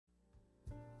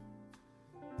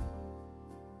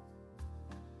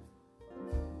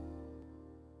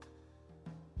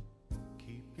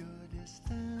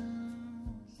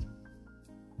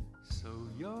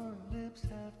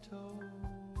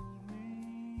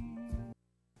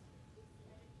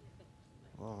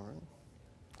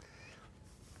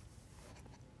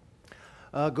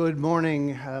Good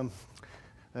morning,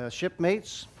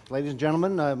 shipmates, ladies and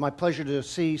gentlemen. My pleasure to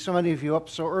see so many of you up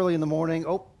so early in the morning.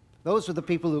 Oh, those are the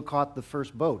people who caught the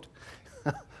first boat.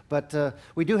 But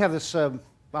we do have this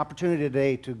opportunity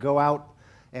today to go out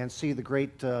and see the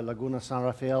great Laguna San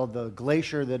Rafael, the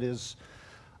glacier that is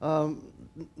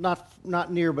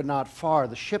not near but not far.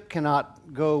 The ship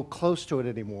cannot go close to it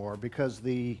anymore because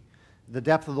the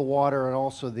depth of the water and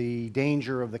also the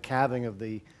danger of the calving of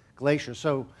the glacier.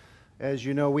 So, as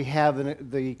you know, we have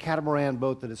the catamaran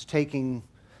boat that is taking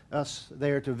us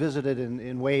there to visit it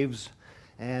in waves,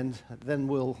 and then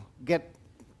we'll get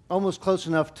almost close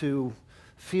enough to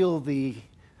feel the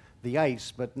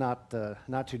ice, but not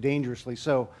too dangerously.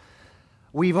 So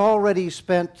we've already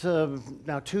spent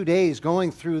now 2 days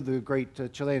going through the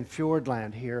great Chilean fjord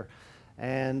land here,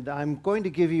 and I'm going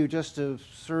to give you just a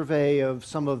survey of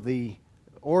some of the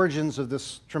origins of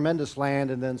this tremendous land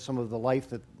and then some of the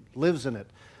life that lives in it.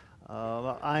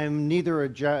 I'm neither a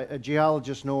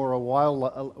geologist nor a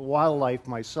wildlife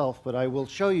myself, but I will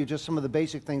show you just some of the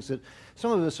basic things that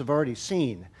some of us have already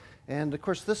seen. And of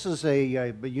course, this is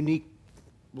a unique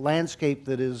landscape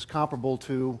that is comparable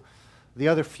to the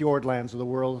other fjord lands of the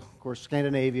world. Of course,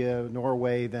 Scandinavia,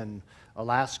 Norway, then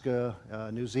Alaska,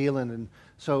 New Zealand. And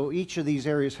so each of these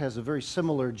areas has a very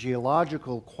similar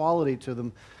geological quality to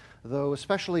them, though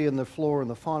especially in the flora and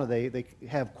the fauna, they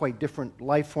have quite different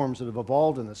life forms that have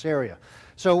evolved in this area.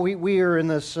 So we are in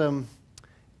this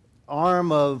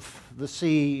arm of the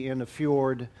sea in a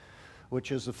fjord,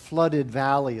 which is a flooded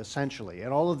valley, essentially.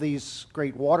 And all of these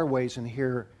great waterways in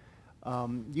here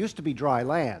used to be dry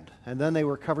land, and then they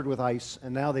were covered with ice,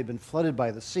 and now they've been flooded by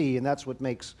the sea, and that's what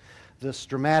makes this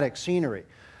dramatic scenery.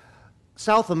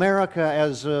 South America,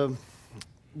 as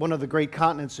one of the great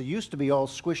continents that used to be all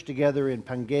squished together in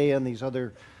Pangaea and these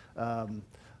other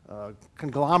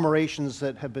conglomerations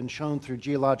that have been shown through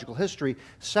geological history,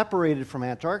 separated from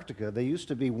Antarctica. They used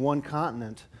to be one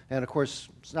continent, and of course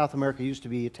South America used to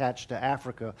be attached to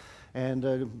Africa.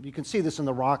 And you can see this in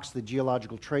the rocks, the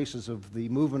geological traces of the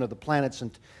movement of the planets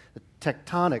and the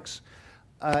tectonics.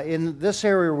 In this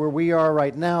area where we are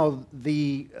right now,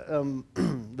 the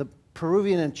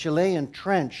Peruvian and Chilean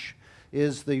trench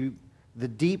is the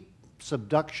deep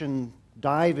subduction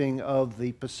diving of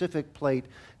the Pacific plate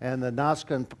and the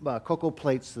Nazca and Coco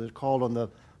plates that are called on the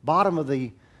bottom of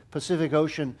the Pacific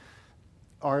Ocean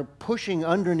are pushing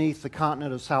underneath the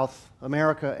continent of South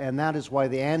America, and that is why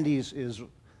the Andes is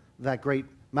that great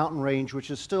mountain range,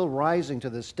 which is still rising to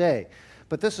this day.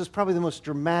 But this is probably the most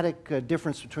dramatic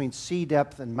difference between sea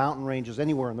depth and mountain ranges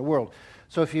anywhere in the world.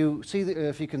 So if you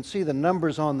can see the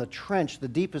numbers on the trench, the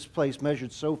deepest place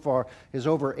measured so far is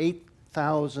over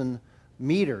 8,000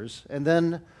 meters, and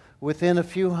then within a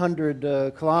few hundred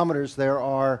kilometers there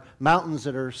are mountains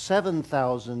that are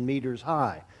 7,000 meters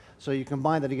high. So you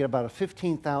combine that, you get about a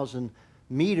 15,000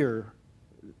 meter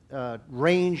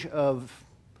range of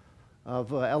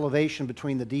elevation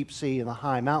between the deep sea and the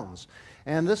high mountains.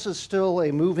 And this is still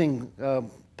a moving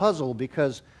puzzle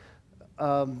because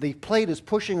the plate is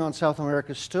pushing on South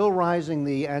America, still rising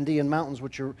the Andean mountains,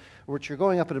 which are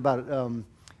going up at about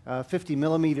 50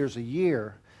 millimeters a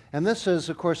year. And this is,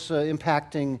 of course,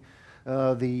 impacting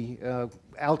the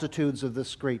altitudes of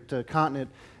this great continent.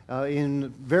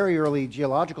 In very early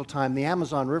geological time, the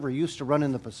Amazon River used to run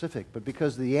in the Pacific, but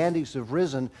because the Andes have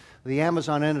risen, the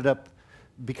Amazon ended up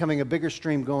becoming a bigger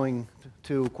stream going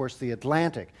to, of course, the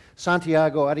Atlantic.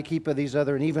 Santiago, Arequipa, these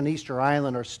other, and even Easter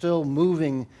Island are still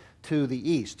moving to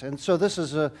the east. And so this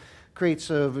is creates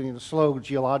a slow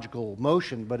geological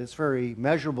motion, but it's very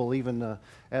measurable even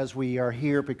as we are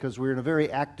here because we're in a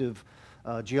very active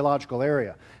geological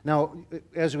area. Now,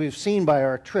 as we've seen by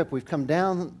our trip, we've come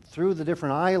down through the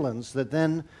different islands that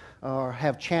then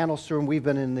have channels through, and we've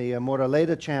been in the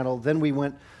Moraleda channel. Then we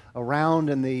went around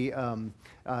in the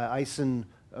Isen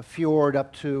Fjord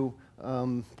up to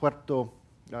Puerto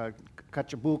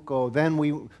Cachabuco.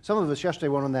 Then some of us yesterday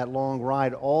went on that long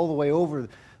ride all the way over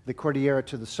the Cordillera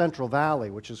to the Central Valley,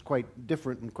 which is quite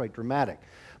different and quite dramatic.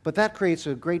 But that creates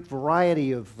a great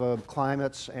variety of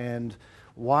climates and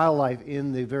wildlife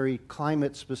in the very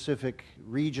climate-specific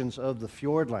regions of the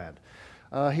fjordland.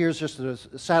 Here's just a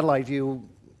satellite view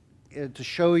to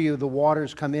show you the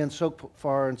waters come in so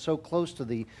far and so close to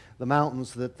the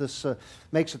mountains that this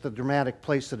makes it the dramatic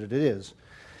place that it is.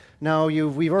 Now,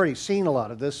 we've already seen a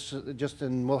lot of this,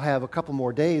 and we'll have a couple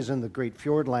more days in the great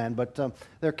fjordland, but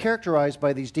they're characterized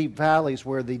by these deep valleys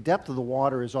where the depth of the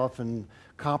water is often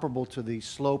comparable to the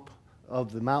slope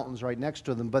of the mountains right next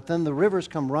to them, but then the rivers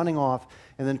come running off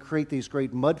and then create these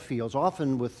great mud fields,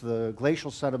 often with the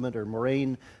glacial sediment or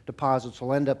moraine deposits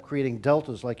will end up creating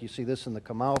deltas like you see this in the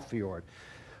Kamau Fjord.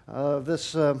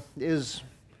 This is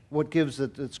what gives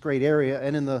it its great area.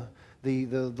 And in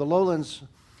the lowlands,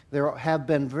 there have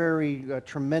been very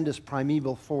tremendous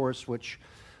primeval forests, which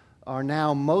are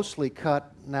now mostly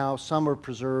cut. Now some are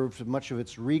preserved, much of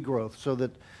it's regrowth, so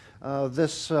that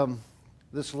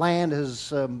this land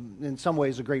is, in some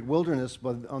ways, a great wilderness,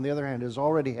 but on the other hand, has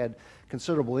already had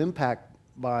considerable impact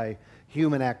by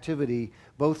human activity,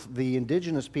 both the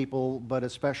indigenous people, but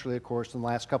especially, of course, in the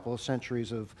last couple of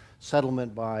centuries of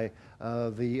settlement by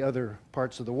the other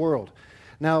parts of the world.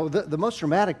 Now, the most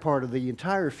dramatic part of the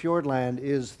entire fjordland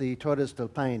is the Torres del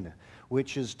Paine,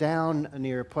 which is down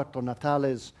near Puerto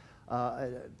Natales,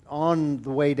 on the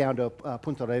way down to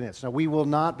Punta Arenas. Now, we will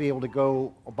not be able to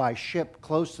go by ship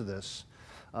close to this.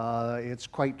 It's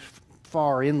quite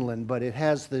far inland, but it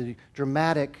has the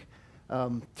dramatic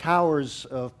towers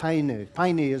of Paine.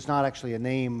 Paine is not actually a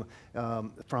name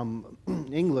from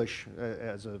English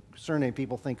as a surname.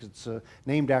 People think it's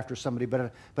named after somebody,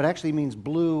 but actually means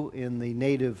blue in the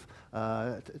native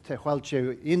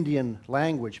Tehuelche Indian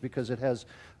language, because it has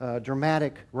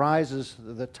dramatic rises,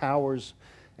 the towers,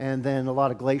 and then a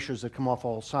lot of glaciers that come off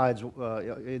all sides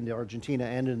in the Argentina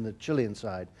and in the Chilean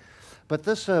side. But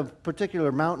this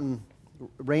particular mountain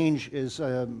range is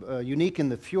unique in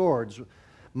the fjords.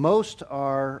 Most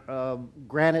are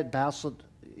granite, basalt,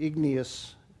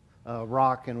 igneous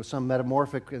rock, and with some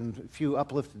metamorphic and a few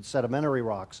uplifted sedimentary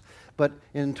rocks. But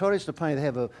in Torres del Paine, they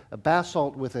have a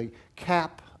basalt with a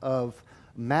cap of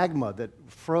magma that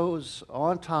froze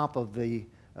on top of the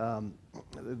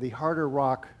harder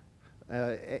rock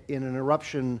in an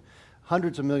eruption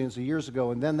hundreds of millions of years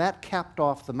ago, and then that capped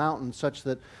off the mountain such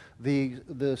that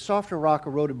the softer rock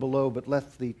eroded below, but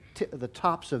left the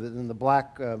tops of it in the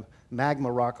black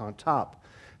magma rock on top.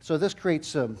 So this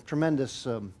creates tremendous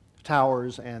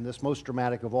towers, and this most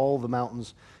dramatic of all the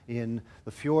mountains in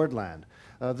the fjordland.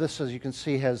 This, as you can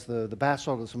see, has the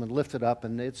basalt that's been lifted up,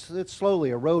 and it's slowly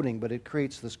eroding, but it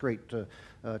creates this great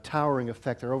towering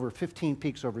effect. There are over 15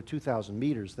 peaks over 2,000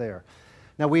 meters there.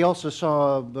 Now, we also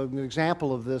saw an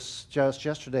example of this just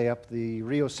yesterday up the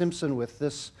Rio Simpson with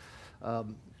this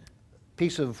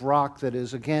piece of rock that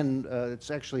is, again, it's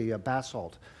actually a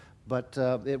basalt, but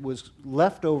it was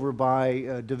left over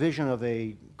by division of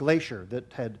a glacier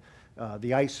that had,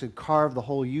 the ice had carved the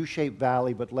whole U-shaped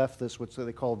valley, but left this, what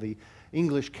they call the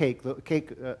English cake. The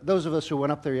cake, those of us who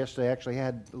went up there yesterday actually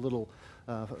had a little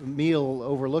meal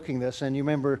overlooking this, and you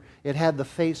remember it had the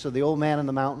face of the old man in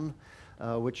the mountain,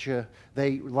 which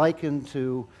they likened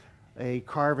to a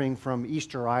carving from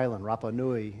Easter Island, Rapa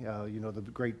Nui, you know, the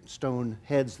great stone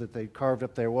heads that they carved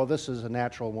up there. Well, this is a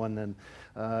natural one, and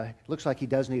it looks like he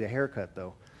does need a haircut,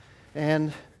 though.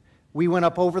 And we went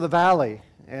up over the valley,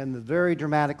 and very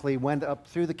dramatically went up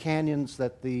through the canyons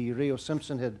that the Rio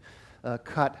Simpson had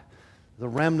cut, the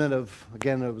remnant of,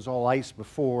 again, it was all ice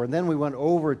before, and then we went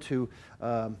over to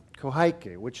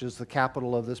Coyhaique, which is the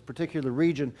capital of this particular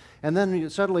region, and then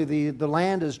suddenly the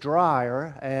land is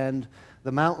drier, and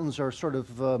the mountains are sort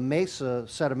of mesa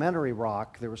sedimentary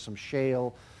rock. There was some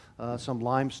shale, some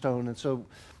limestone, and so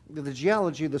the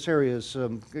geology of this area is,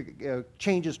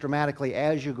 changes dramatically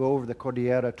as you go over the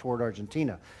Cordillera toward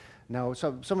Argentina. Now,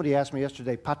 somebody asked me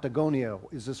yesterday, Patagonia,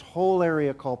 is this whole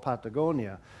area called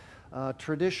Patagonia?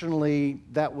 Traditionally,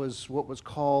 that was what was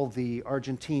called the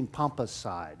Argentine Pampas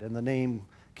side, and the name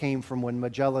came from when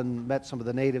Magellan met some of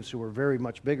the natives who were very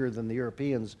much bigger than the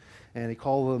Europeans, and he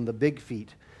called them the Big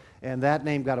Feet. And that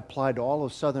name got applied to all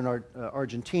of southern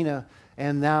Argentina,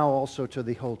 and now also to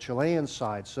the whole Chilean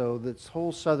side. So this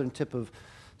whole southern tip of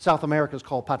South America is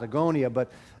called Patagonia,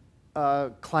 but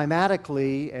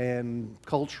climatically and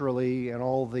culturally and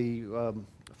all the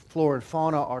flora and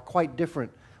fauna are quite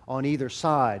different on either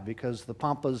side, because the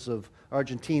pampas of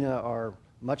Argentina are,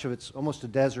 much of it's almost a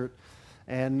desert,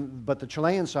 but the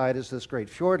Chilean side is this great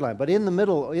fjordland. But in the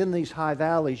middle, in these high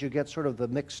valleys, you get sort of the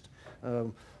mixed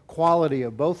quality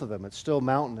of both of them. It's still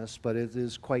mountainous, but it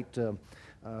is quite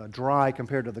dry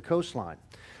compared to the coastline.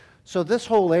 So this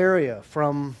whole area,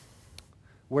 from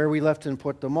where we left in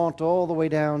Puerto Montt all the way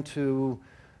down to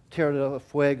Tierra del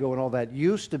Fuego and all that,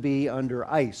 used to be under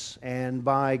ice, and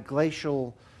by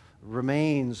glacial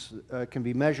remains can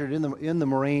be measured in the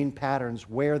moraine patterns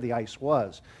where the ice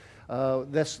was.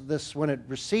 When it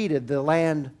receded, the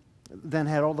land then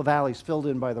had all the valleys filled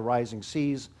in by the rising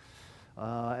seas,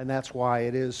 and that's why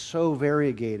it is so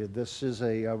variegated. This is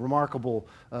a remarkable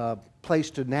place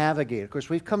to navigate. Of course,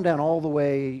 we've come down all the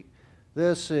way.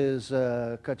 This is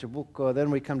Cachabuco.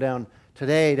 Then we come down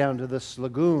today down to this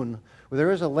lagoon, where there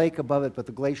is a lake above it, but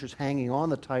the glacier's hanging on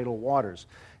the tidal waters.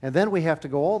 And then we have to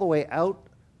go all the way out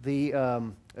the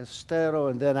Estero,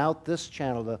 and then out this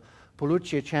channel, the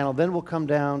Polucia Channel. Then we'll come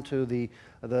down to the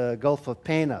Gulf of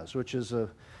Penas, which is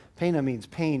Pena means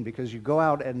pain because you go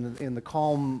out and in the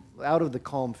calm, out of the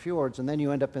calm fjords, and then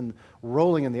you end up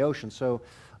rolling in the ocean. So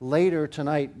later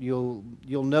tonight, you'll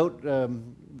note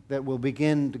that we'll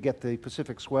begin to get the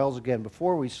Pacific swells again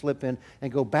before we slip in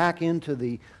and go back into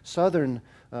the southern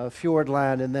fjord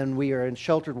land, and then we are in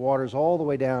sheltered waters all the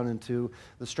way down into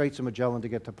the Straits of Magellan to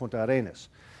get to Punta Arenas.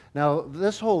 Now,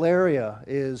 this whole area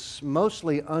is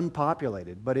mostly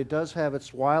unpopulated, but it does have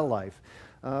its wildlife.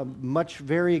 Much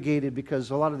variegated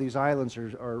because a lot of these islands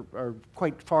are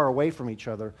quite far away from each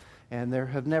other, and there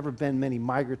have never been many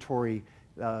migratory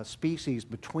species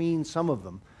between some of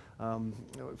them.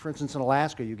 For instance, in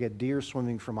Alaska, you get deer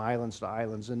swimming from islands to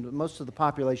islands, and most of the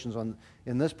populations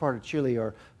in this part of Chile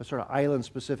are sort of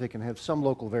island-specific and have some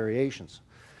local variations.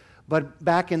 But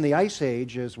back in the Ice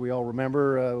Age, as we all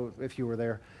remember, if you were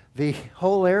there, the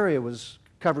whole area was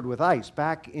covered with ice.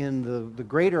 Back in the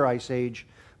Greater Ice Age,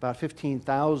 about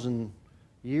 15,000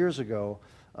 years ago,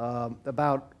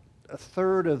 about a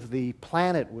third of the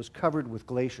planet was covered with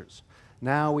glaciers.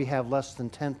 Now we have less than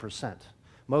 10%,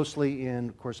 mostly in,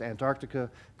 of course, Antarctica,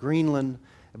 Greenland,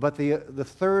 but the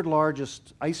third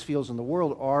largest ice fields in the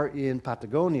world are in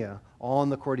Patagonia on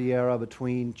the Cordillera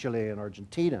between Chile and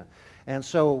Argentina. And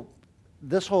so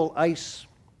this whole ice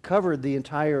covered the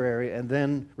entire area and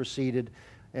then receded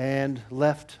and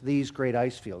left these great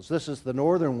ice fields. This is the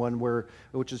northern one,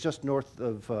 which is just north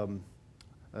of,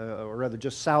 or rather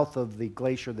just south of the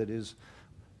glacier that is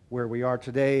where we are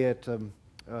today at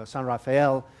San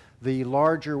Rafael. The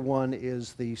larger one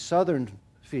is the southern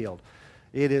field.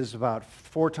 It is about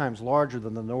 4 times larger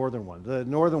than the northern one. The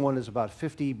northern one is about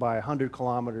 50 by 100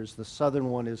 kilometers. The southern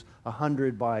one is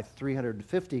 100 by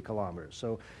 350 kilometers.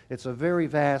 So it's a very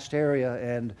vast area,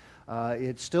 and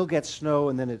it still gets snow,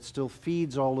 and then it still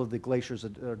feeds all of the glaciers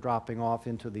that are dropping off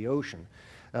into the ocean.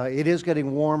 It is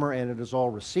getting warmer, and it is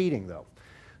all receding, though.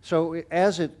 So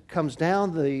as it comes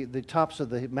down the tops of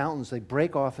the mountains, they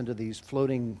break off into these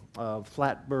floating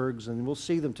flat bergs, and we'll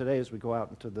see them today as we go out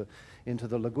into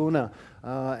the laguna,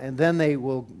 and then they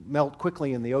will melt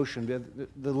quickly in the ocean.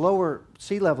 The lower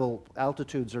sea level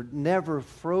altitudes are never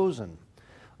frozen.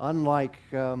 Unlike,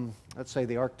 let's say,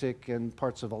 the Arctic and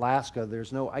parts of Alaska,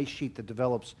 there's no ice sheet that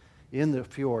develops in the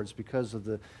fjords because of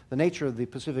the nature of the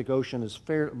Pacific Ocean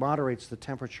moderates the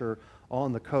temperature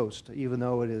on the coast, even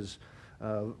though it is,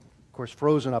 of course,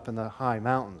 frozen up in the high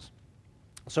mountains.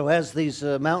 So as these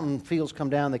mountain fields come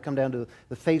down, they come down to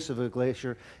the face of a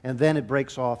glacier, and then it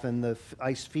breaks off and the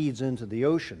ice feeds into the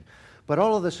ocean. But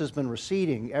all of this has been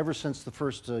receding ever since the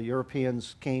first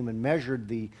Europeans came and measured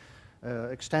the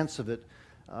extents of it.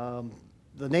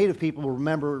 The native people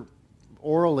remember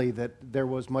orally that there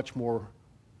was much more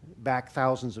back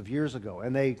thousands of years ago,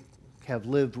 and they have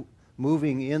lived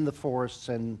moving in the forests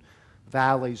and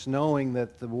valleys knowing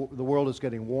that the world is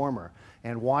getting warmer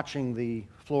and watching the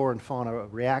flora and fauna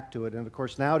react to it. And of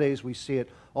course nowadays we see it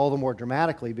all the more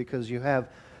dramatically because you have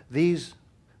these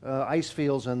ice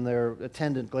fields and their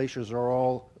attendant glaciers are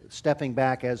all stepping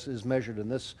back as is measured in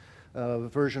this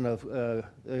version of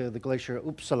the glacier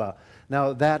Uppsala.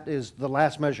 Now that is the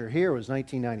last measure here was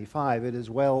 1995. It is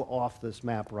well off this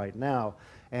map right now,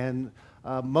 and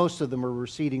most of them are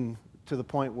receding to the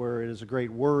point where it is a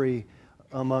great worry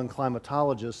among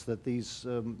climatologists that these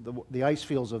the ice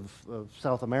fields of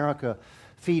South America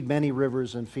feed many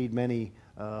rivers and feed many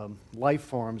life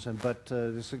forms, but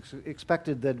it's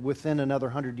expected that within another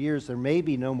 100 years there may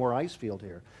be no more ice field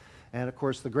here. And of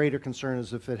course the greater concern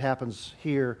is if it happens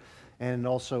here and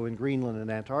also in Greenland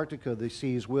and Antarctica, the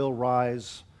seas will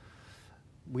rise.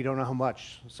 We don't know how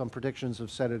much. Some predictions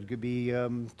have said it could be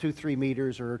 2-3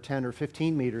 meters or 10 or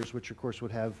 15 meters, which of course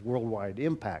would have worldwide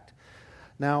impact.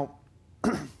 Now,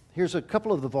 here's a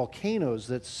couple of the volcanoes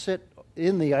that sit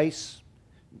in the ice,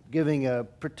 giving a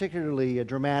particularly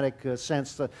dramatic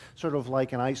sense, sort of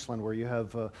like in Iceland, where you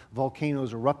have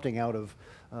volcanoes erupting out of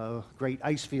great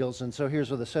ice fields. And so here's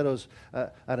the Cerros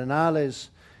Arenales,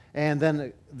 and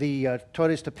then the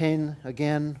Torres de Paine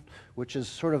again, which is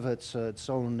sort of its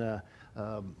own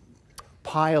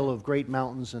pile of great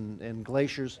mountains and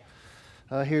glaciers.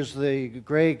 Here's the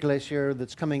Gray Glacier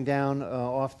that's coming down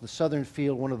off the southern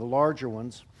field, one of the larger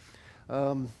ones.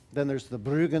 Then there's the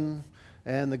Bruggen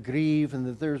and the Grieve,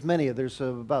 and there's many. There's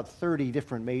about 30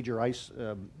 different major ice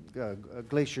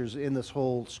glaciers in this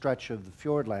whole stretch of the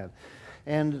Fjordland.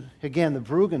 And again, the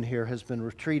Bruggen here has been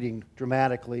retreating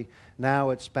dramatically. Now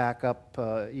it's back up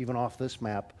even off this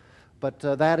map. But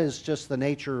that is just the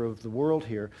nature of the world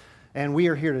here. And we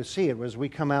are here to see it. As we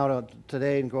come out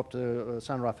today and go up to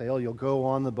San Rafael, you'll go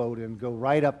on the boat and go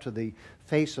right up to the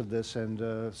face of this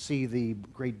and see the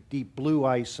great deep blue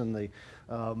ice and the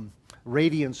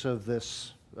radiance of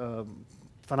this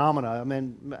phenomena. I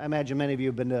mean, I imagine many of you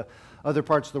have been to other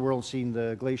parts of the world, seen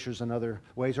the glaciers in other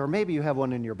ways, or maybe you have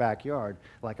one in your backyard,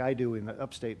 like I do in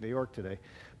upstate New York today.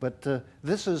 But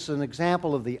this is an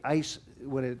example of the ice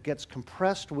when it gets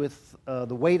compressed with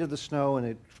the weight of the snow, and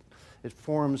it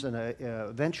forms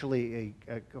eventually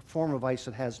a form of ice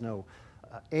that has no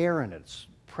air in it. It's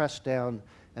pressed down,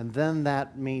 and then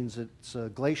that means it's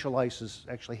glacial ice is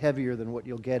actually heavier than what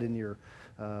you'll get in your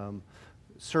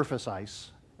surface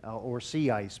ice or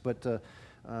sea ice. But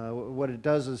what it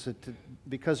does is,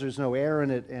 because there's no air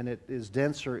in it and it is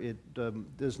denser, it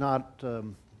does not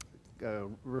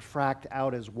refract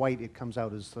out as white. It comes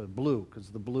out as blue, because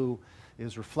the blue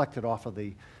is reflected off of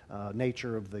the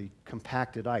nature of the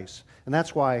compacted ice. And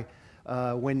that's why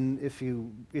if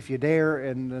you dare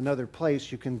in another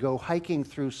place, you can go hiking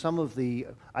through some of the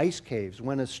ice caves.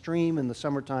 When a stream in the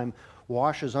summertime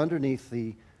washes underneath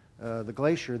the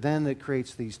glacier, then it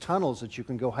creates these tunnels that you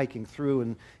can go hiking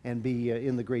through and be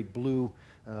in the great blue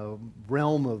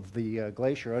realm of the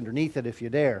glacier underneath it if you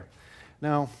dare.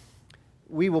 Now,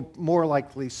 we will more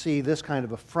likely see this kind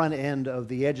of a front end of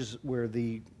the edges where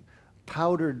the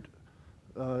powdered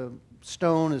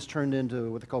stone is turned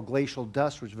into what they call glacial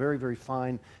dust, which is very, very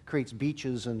fine, creates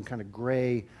beaches and kind of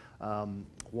gray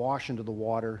wash into the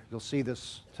water. You'll see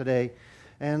this today.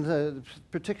 And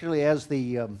particularly as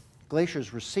the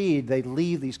glaciers recede, they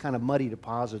leave these kind of muddy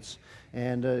deposits,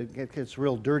 and it gets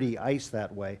real dirty ice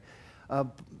that way.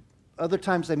 Other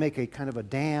times they make a kind of a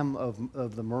dam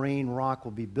of the moraine rock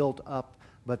will be built up,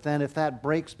 but then if that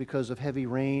breaks because of heavy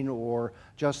rain or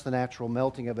just the natural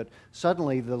melting of it,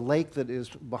 suddenly the lake that is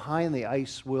behind the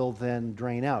ice will then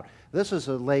drain out. This is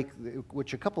a lake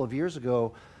which a couple of years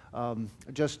ago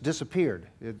just disappeared.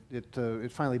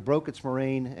 It finally broke its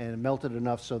moraine and melted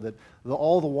enough so that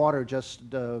all the water just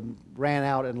ran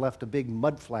out and left a big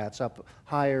mud flats up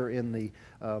higher in the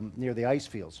near the ice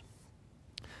fields.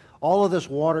 All of this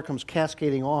water comes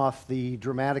cascading off the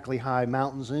dramatically high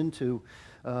mountains into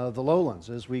the lowlands,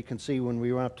 as we can see when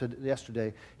we went up to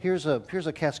yesterday. Here's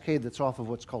a cascade that's off of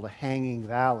what's called a hanging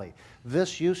valley.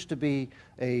 This used to be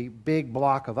a big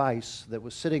block of ice that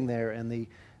was sitting there in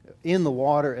the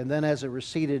water, and then as it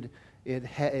receded,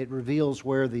 it reveals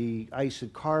where the ice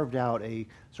had carved out a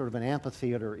sort of an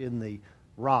amphitheater in the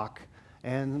rock.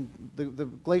 And the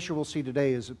glacier we'll see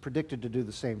today is predicted to do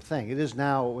the same thing. It is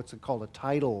now what's called a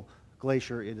tidal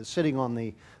glacier. It is sitting on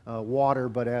the water,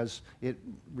 but as it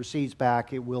recedes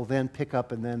back, it will then pick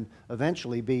up and then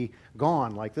eventually be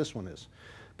gone, like this one is.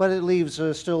 But it leaves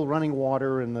still running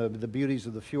water, and the beauties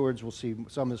of the fjords. We'll see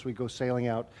some as we go sailing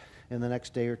out in the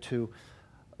next day or two.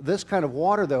 This kind of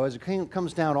water, though, as it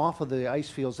comes down off of the ice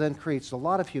fields, then creates a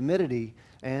lot of humidity,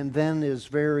 and then is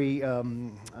very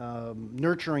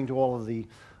nurturing to all of the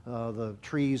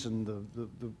trees and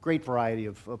the great variety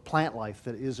of plant life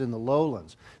that is in the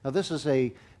lowlands. Now, this is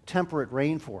a temperate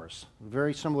rainforest,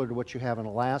 very similar to what you have in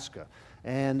Alaska,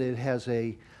 and it has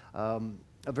a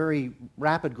very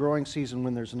rapid growing season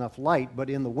when there's enough light, but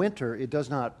in the winter it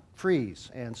does not freeze,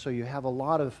 and so you have a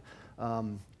lot of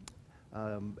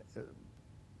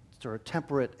sort of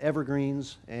temperate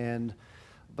evergreens,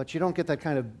 but you don't get that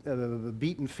kind of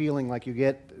beaten feeling like you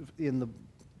get in the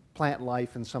plant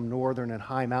life in some northern and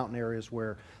high mountain areas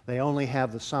where they only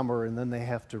have the summer and then they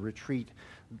have to retreat,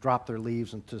 drop their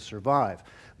leaves and to survive.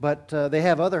 But they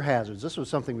have other hazards. This was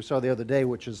something we saw the other day,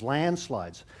 which is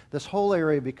landslides. This whole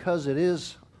area, because it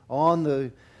is on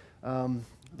the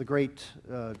great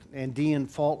Andean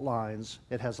fault lines,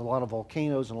 it has a lot of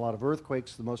volcanoes and a lot of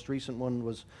earthquakes. The most recent one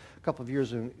was a couple of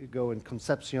years ago in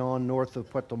Concepcion, north of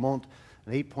Puerto Montt,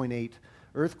 an 8.8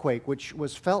 earthquake, which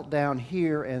was felt down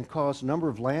here and caused a number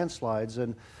of landslides.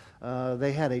 And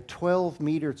they had a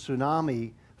 12-meter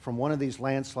tsunami from one of these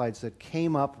landslides that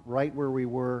came up right where we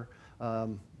were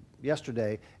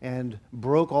yesterday and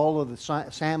broke all of the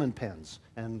salmon pens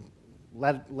and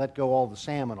let go all the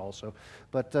salmon also.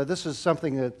 But this is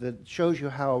something that shows you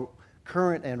how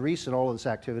current and recent all of this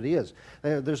activity is.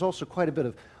 There's also quite a bit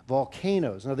of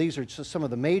volcanoes. Now, these are just some of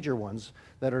the major ones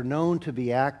that are known to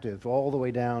be active all the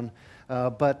way down,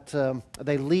 but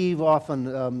they leave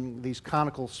often these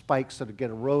conical spikes that get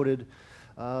eroded.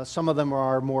 Some of them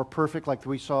are more perfect, like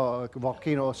we saw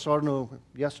volcano Osorno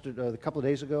yesterday, a couple of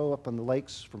days ago up on the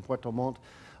lakes from Puerto Montt.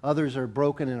 Others are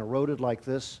broken and eroded like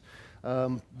this.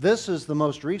 This is the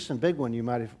most recent big one. You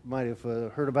might have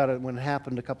heard about it when it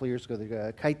happened a couple of years ago.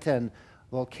 The Kaiten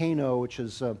volcano, which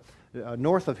is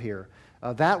north of here.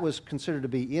 That was considered to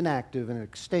be inactive and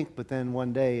extinct, but then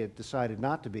one day it decided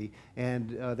not to be, and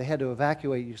they had to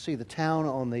evacuate. You see the town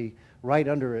on the right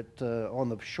under it, on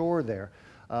the shore there.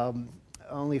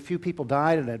 Only a few people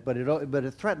died in it, but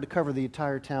it threatened to cover the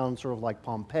entire town, sort of like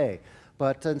Pompeii.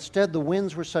 But instead, the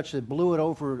winds were such that it blew it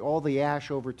over, all the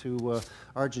ash over to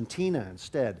Argentina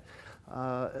instead.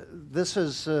 This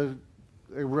is a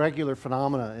regular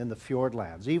phenomena in the fjord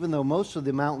lands. Even though most of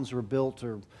the mountains were built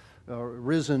or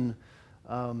risen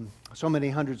so many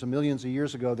hundreds of millions of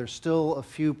years ago, there's still a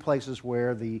few places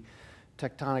where the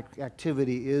tectonic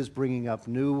activity is bringing up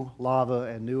new lava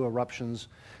and new eruptions.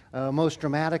 Most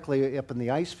dramatically up in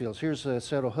the ice fields. Here's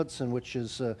Cerro Hudson, which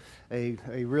is a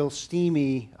real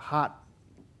steamy, hot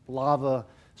lava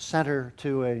center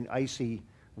to an icy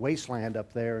wasteland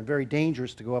up there, and very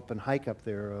dangerous to go up and hike up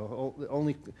there.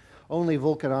 Only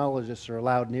volcanologists are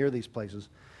allowed near these places.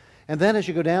 And then as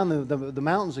you go down the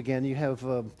mountains again, you have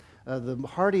the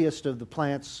hardiest of the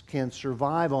plants can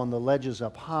survive on the ledges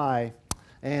up high,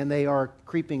 and they are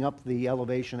creeping up the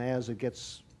elevation as it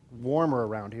gets warmer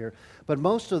around here. But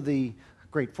most of the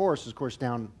great forests, of course,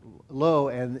 down low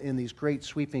and in these great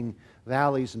sweeping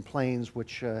valleys and plains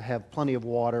which have plenty of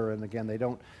water, and again, they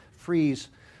don't freeze.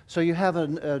 So you have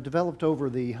developed over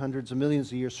the hundreds of millions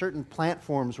of years certain plant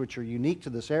forms which are unique to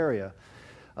this area.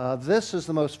 This is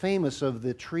the most famous of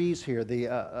the trees here, the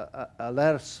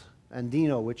Alerce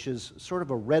andino, which is sort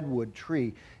of a redwood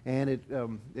tree, and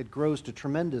it grows to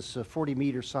tremendous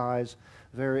 40-meter size,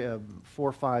 very 4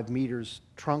 or 5 meters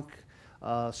trunk.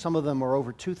 Some of them are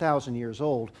over 2,000 years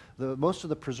old. Most of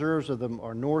the preserves of them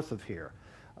are north of here.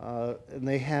 And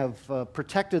they have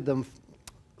protected them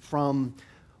from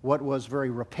what was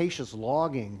very rapacious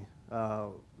logging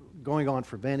going on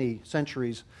for many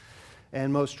centuries.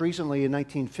 And most recently, in the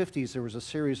 1950s, there was a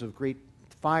series of great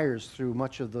fires through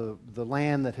much of the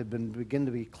land that had begun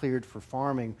to be cleared for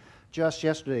farming. Just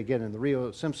yesterday, again, in the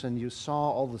Rio Simpson, you saw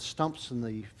all the stumps in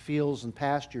the fields and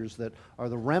pastures that are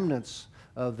the remnants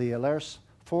of the Alerce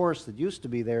forest that used to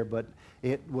be there, but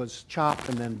it was chopped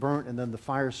and then burnt, and then the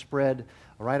fire spread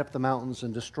right up the mountains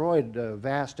and destroyed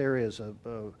vast areas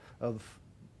of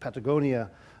Patagonia.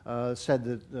 Said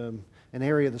that an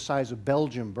area the size of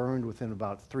Belgium burned within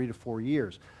about 3 to 4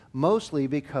 years, mostly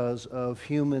because of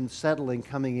human settling,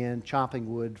 coming in,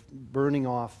 chopping wood, burning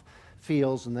off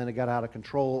fields, and then it got out of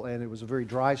control, and it was a very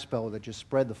dry spell that just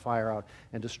spread the fire out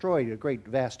and destroyed a great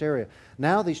vast area.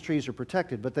 Now these trees are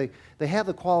protected, but they have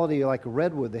the quality like a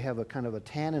redwood. They have a kind of a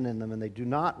tannin in them, and they do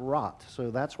not rot.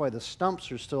 So that's why the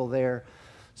stumps are still there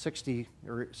 60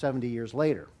 or 70 years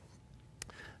later.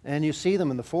 And you see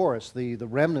them in the forest, the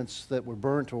remnants that were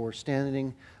burnt or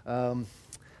standing.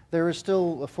 There is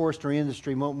still a forestry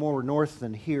industry more north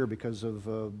than here because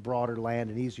of broader land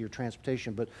and easier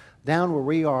transportation. But down where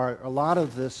we are, a lot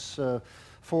of this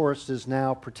forest is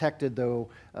now protected, though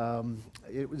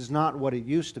it is not what it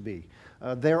used to be.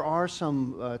 There are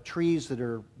some trees that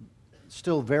are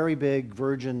still very big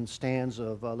virgin stands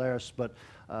of Alerce, but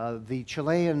the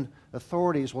Chilean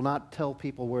authorities will not tell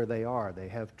people where they are. They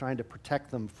have trying to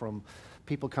protect them from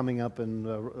people coming up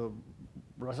and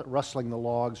rustling the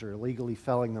logs or illegally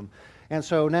felling them. And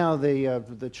so now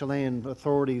the Chilean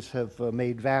authorities have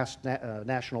made vast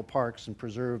national parks and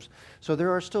preserves. So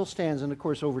there are still stands, and of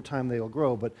course over time they'll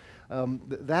grow, but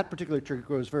that particular tree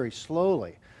grows very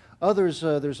slowly. Others,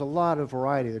 there's a lot of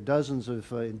variety. There are dozens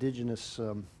of indigenous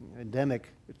endemic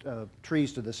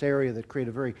trees to this area that create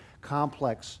a very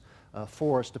complex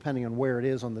forest depending on where it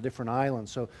is on the different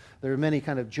islands. So there are many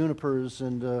kind of junipers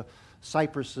and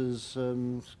cypresses,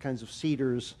 kinds of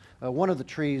cedars. One of the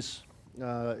trees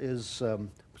is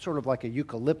sort of like a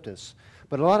eucalyptus,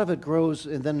 but a lot of it grows,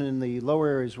 and then in the lower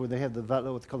areas where they have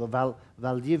what's called the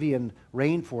Valdivian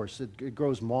rainforest, it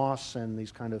grows moss and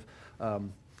these kind of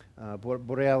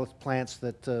borealis plants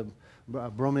that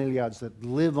bromeliads that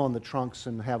live on the trunks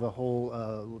and have a whole,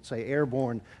 let's say,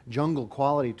 airborne jungle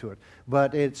quality to it.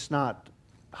 But it's not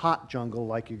hot jungle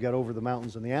like you get over the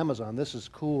mountains in the Amazon. This is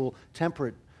cool,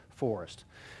 temperate forest.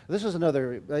 This is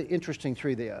another interesting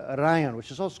tree, the arayan,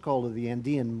 which is also called the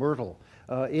Andean myrtle.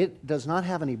 It does not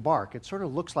have any bark. It sort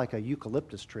of looks like a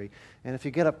eucalyptus tree. And if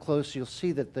you get up close, you'll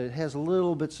see that it has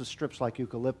little bits of strips like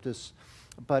eucalyptus,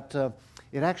 but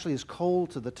it actually is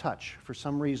cold to the touch. For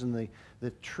some reason,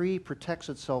 the tree protects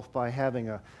itself by having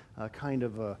a kind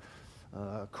of a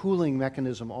cooling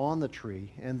mechanism on the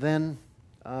tree, and then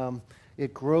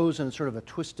it grows in sort of a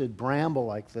twisted bramble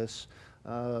like this.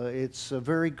 It's a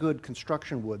very good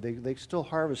construction wood. They still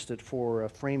harvest it for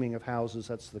framing of houses.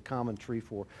 That's the common tree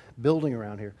for building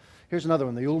around here. Here's another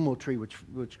one, the ulmo tree, which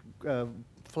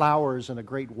flowers in a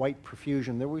great white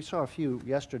profusion. There we saw a few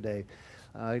yesterday.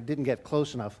 I didn't get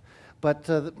close enough. But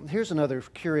here's another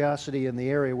curiosity in the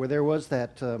area where there was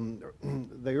that, the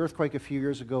earthquake a few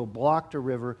years ago blocked a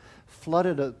river,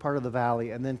 flooded a part of the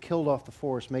valley, and then killed off the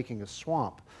forest, making a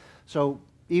swamp. So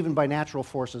even by natural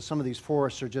forces, some of these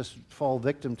forests are just fall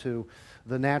victim to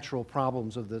the natural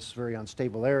problems of this very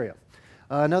unstable area.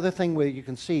 Another thing where you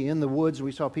can see in the woods,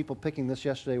 we saw people picking this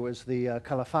yesterday, was the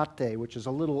calafate, which is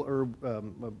a little herb,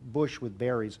 a bush with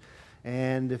berries.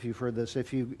 And if you've heard this,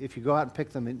 if you go out and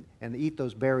pick them and eat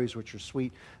those berries, which are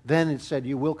sweet, then it said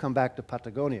you will come back to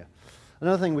Patagonia.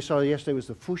 Another thing we saw yesterday was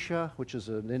the fuchsia, which is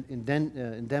an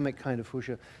endemic kind of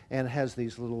fuchsia, and it has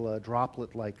these little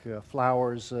droplet-like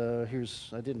flowers.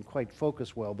 I didn't quite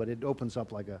focus well, but it opens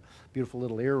up like a beautiful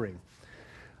little earring.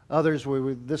 Others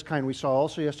were this kind we saw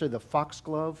also yesterday, the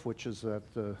foxglove, which is a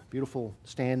beautiful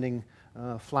standing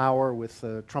flower with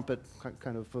trumpet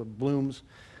kind of blooms.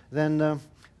 Then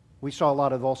we saw a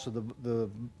lot of also the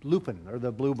lupin, or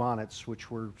the bluebonnets, which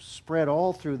were spread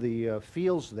all through the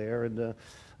fields there, and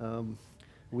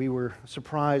we were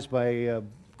surprised by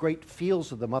great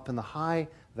fields of them up in the high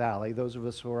valley. Those of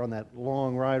us who are on that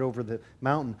long ride over the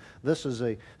mountain, this is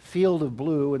a field of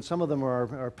blue, and some of them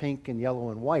are pink and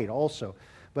yellow and white also.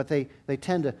 But they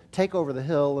tend to take over the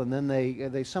hill, and then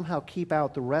they somehow keep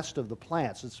out the rest of the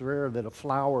plants. It's rare that a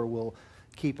flower will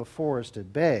keep a forest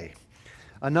at bay.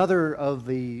 Another of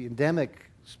the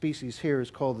endemic species here is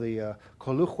called the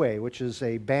coluche, which is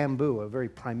a bamboo, a very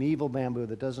primeval bamboo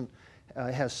that doesn't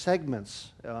has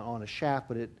segments on a shaft,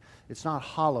 but it's not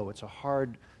hollow. It's a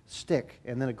hard stick,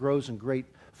 and then it grows in great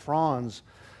fronds.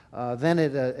 Then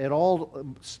it all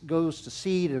goes to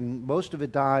seed, and most of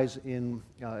it dies in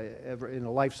a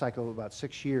life cycle of about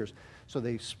 6 years. So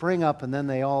they spring up, and then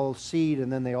they all seed,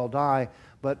 and then they all die.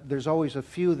 But there's always a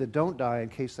few that don't die in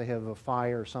case they have a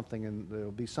fire or something, and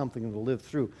there'll be something that'll live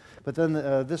through. But then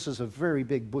this is a very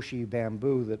big bushy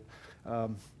bamboo that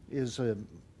is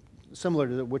similar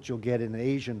to what you'll get in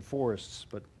Asian forests.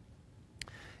 But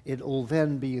it'll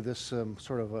then be this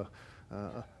sort of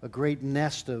a great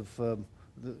nest of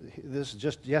this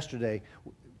just yesterday.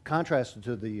 Contrasted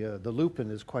to the lupin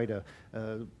is quite a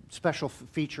special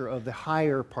feature of the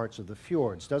higher parts of the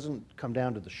fjords. Doesn't come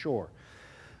down to the shore.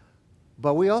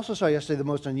 But we also saw yesterday the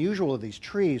most unusual of these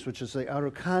trees, which is the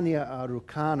Araucania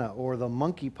araucana, or the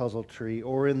monkey puzzle tree,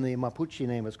 or in the Mapuche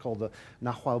name it's called the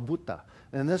nahualbuta.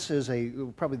 And this is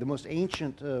probably the most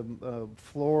ancient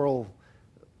floral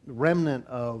remnant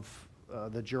of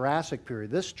the Jurassic period.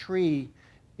 This tree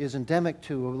is endemic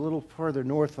to a little further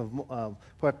north of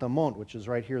Puerto Montt, which is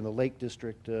right here in the Lake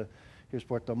District. Here's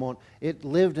Puerto Montt. It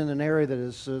lived in an area that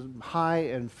is high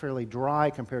and fairly dry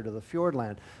compared to the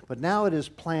fjordland, but now it is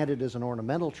planted as an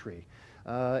ornamental tree.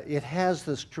 It has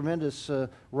this tremendous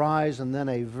rise and then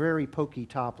a very pokey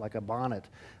top like a bonnet.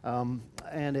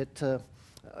 And it's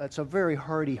a very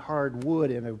hardy, hard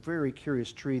wood and a very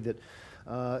curious tree that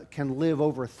can live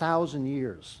over 1,000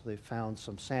 years. They found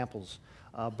some samples.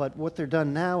 But what they're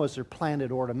done now is they're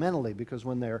planted ornamentally, because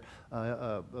when they're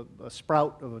a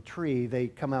sprout of a tree, they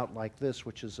come out like this,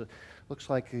 which is looks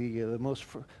like the most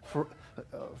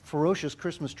ferocious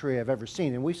Christmas tree I've ever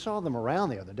seen. And we saw them around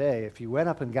the other day. If you went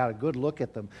up and got a good look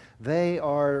at them, they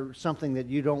are something that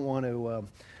you don't want to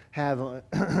have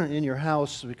in your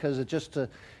house, because it just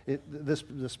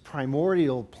this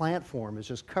primordial plant form is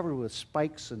just covered with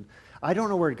spikes. And I don't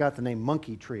know where it got the name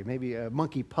monkey tree. Maybe a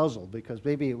monkey puzzle, because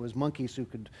maybe it was monkeys who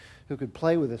could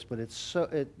play with this. But it's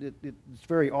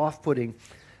very off-putting.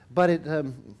 But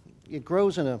it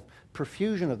grows in a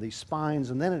profusion of these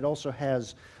spines, and then it also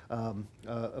has a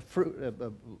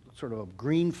sort of a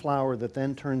green flower that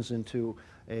then turns into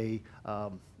a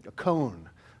cone.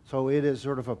 So it is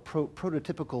sort of a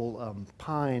prototypical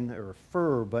pine or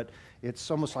fir, but it's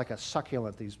almost like a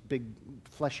succulent, these big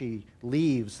fleshy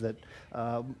leaves that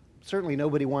certainly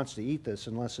nobody wants to eat this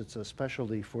unless it's a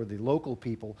specialty for the local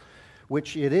people,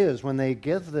 which it is. When they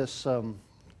give this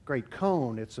great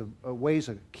cone, it weighs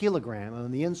a kilogram, and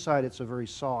on the inside it's a very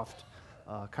soft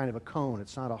kind of a cone.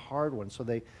 It's not a hard one. So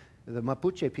the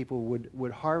Mapuche people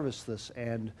would harvest this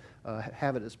and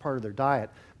have it as part of their diet.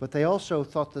 But they also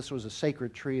thought this was a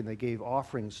sacred tree, and they gave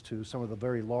offerings to some of the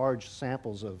very large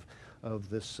samples of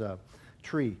this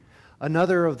tree.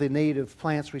 Another of the native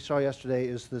plants we saw yesterday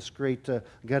is this great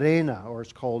garena, or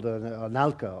it's called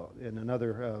nalca in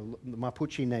another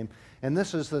Mapuche name. And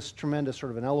this is this tremendous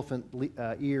sort of an elephant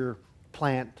ear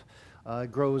plant.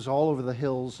 It grows all over the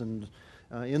hills and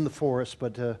in the forest,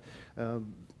 but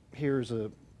here's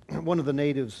a one of the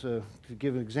natives, to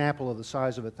give an example of the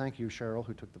size of it, thank you, Cheryl,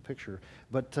 who took the picture,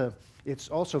 but it's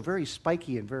also very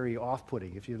spiky and very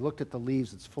off-putting. If you looked at the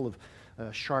leaves, it's full of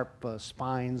sharp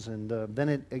spines, and then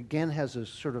it again has a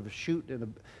sort of a shoot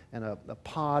and a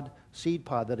pod, seed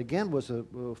pod, that again was a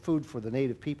food for the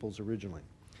native peoples originally.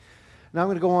 Now I'm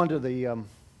going to go on to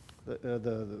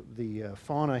the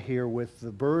fauna here with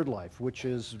the bird life, which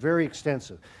is very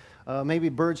extensive. Maybe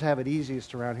birds have it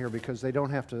easiest around here because they don't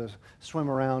have to swim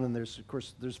around, and of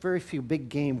course there's very few big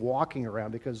game walking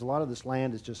around because a lot of this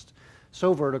land is just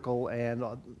so vertical, and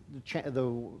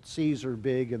the seas are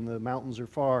big and the mountains are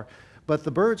far. But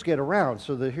the birds get around.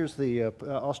 So here's the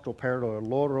austral parrot, or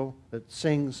loro, that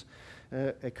sings,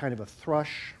 a kind of a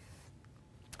thrush.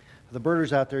 The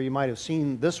birders out there, you might have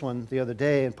seen this one the other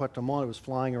day in Patagonia. It was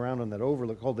flying around on that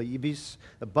overlook called the ibis,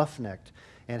 the buff-necked,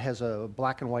 and has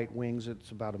black and white wings.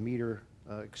 It's about 1 meter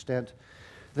extent.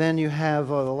 Then you have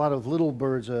a lot of little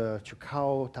birds,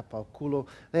 chukao, tapalculo.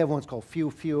 They have ones called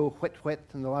fiu-fiu, huet-huet,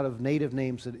 and a lot of native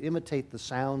names that imitate the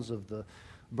sounds of the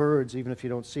birds. Even if you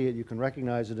don't see it, you can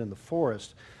recognize it in the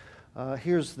forest.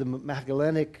 Here's the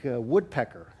Magellanic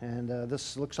woodpecker, and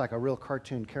this looks like a real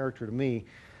cartoon character to me.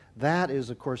 That is,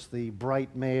 of course, the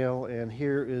bright male, and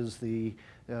here is the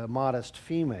modest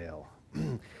female.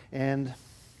 And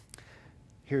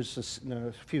here's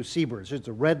a few seabirds. Here's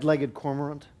a red-legged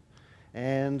cormorant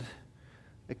and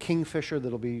a kingfisher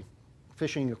that'll be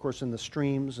fishing, of course, in the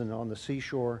streams and on the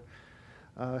seashore.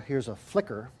 Here's a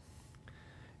flicker.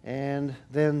 And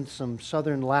then some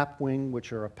southern lapwing,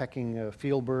 which are a pecking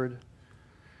field bird.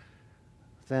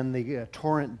 Then the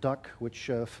torrent duck,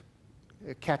 which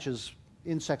catches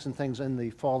insects and things in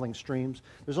the falling streams.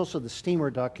 There's also the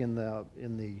steamer duck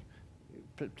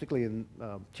particularly in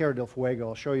Tierra del Fuego.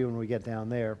 I'll show you when we get down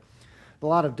there. A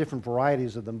lot of different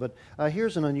varieties of them, but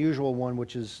here's an unusual one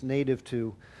which is native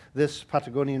to this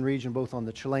Patagonian region, both on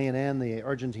the Chilean and the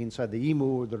Argentine side, the emu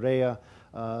or the rea.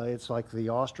 It's like the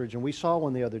ostrich, and we saw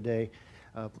one the other day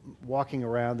walking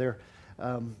around there.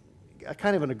 A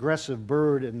kind of an aggressive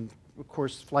bird, and of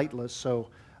course flightless, so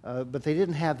but they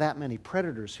didn't have that many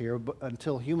predators here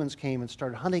until humans came and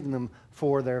started hunting them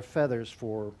for their feathers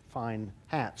for fine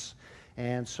hats.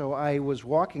 And so I was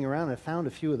walking around and I found a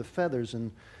few of the feathers,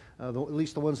 and at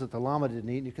least the ones that the llama didn't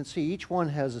eat. And you can see each one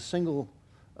has a single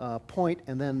point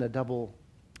and then a double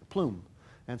plume.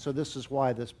 And so this is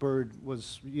why this bird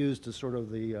was used as sort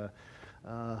of the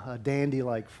a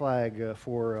dandy-like flag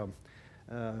for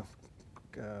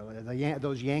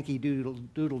those Yankee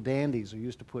Doodle dandies who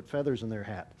used to put feathers in their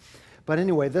hat. But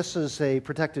anyway, this is a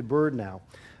protected bird now.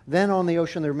 Then on the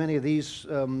ocean, there are many of these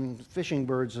fishing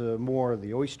birds, more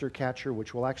the oyster catcher,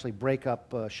 which will actually break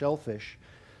up shellfish.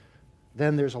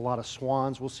 Then there's a lot of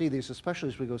swans. We'll see these, especially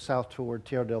as we go south toward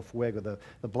Tierra del Fuego,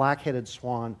 the black-headed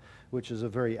swan, which is a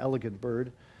very elegant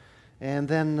bird. And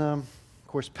then, of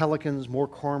course, pelicans, more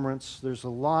cormorants. There's a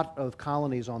lot of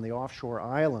colonies on the offshore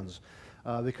islands.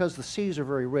 Because the seas are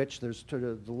very rich, there's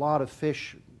a lot of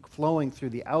fish flowing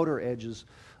through the outer edges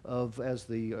as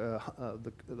the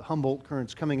Humboldt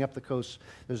currents coming up the coast.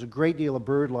 There's a great deal of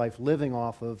bird life living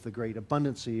off of the great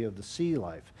abundancy of the sea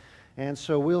life. And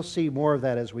so we'll see more of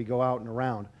that as we go out and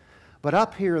around. But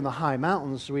up here in the high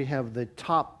mountains, we have the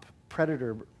top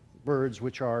predator birds,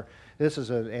 which are, this is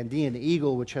an Andean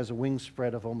eagle, which has a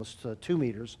wingspread of almost 2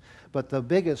 meters. But the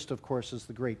biggest, of course, is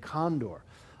the great condor.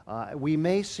 We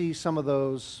may see some of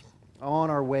those on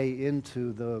our way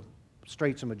into the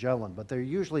Straits of Magellan, but they're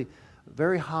usually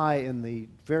very high in the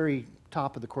very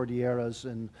top of the Cordilleras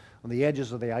and on the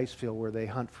edges of the ice field where they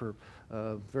hunt for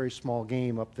very small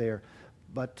game up there.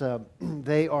 But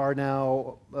they are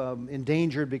now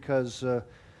endangered because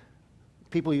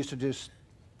people used to just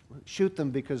shoot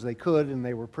them because they could, and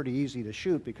they were pretty easy to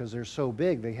shoot because they're so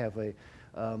big. They have a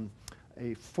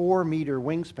 4-meter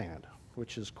wingspan,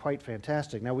 which is quite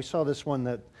fantastic. Now we saw this one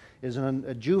that is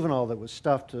a juvenile that was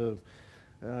stuffed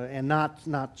and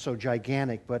not so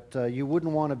gigantic, but you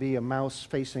wouldn't want to be a mouse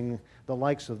facing the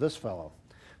likes of this fellow.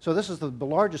 So this is the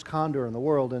largest condor in the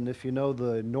world, and if you know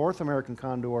the North American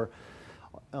condor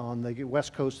on the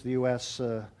west coast of the U.S.,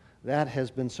 that has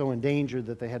been so endangered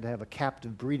that they had to have a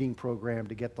captive breeding program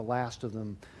to get the last of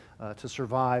them to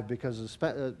survive, because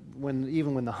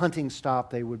even when the hunting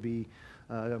stopped, they would be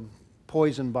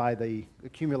poisoned by the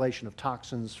accumulation of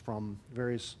toxins from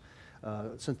various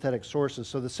synthetic sources.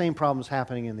 So the same problem is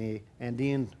happening in the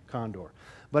Andean condor.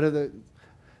 But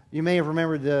you may have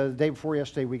remembered the day before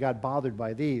yesterday we got bothered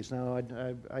by these. Now,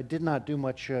 I did not do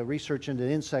much research into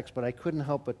insects, but I couldn't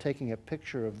help but taking a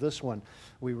picture of this one.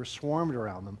 We were swarmed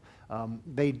around them.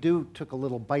 They took a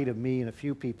little bite of me and a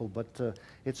few people, but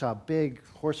it's a big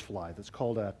horsefly that's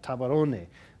called a tabarone.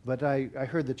 But I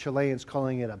heard the Chileans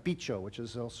calling it a bicho, which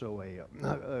is also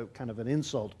a kind of an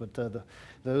insult, but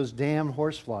those damn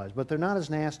horseflies. But they're not as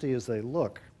nasty as they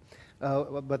look.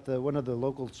 But one of the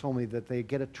locals told me that they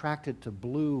get attracted to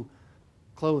blue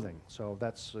clothing. So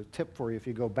that's a tip for you if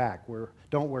you go back.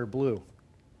 Don't wear blue.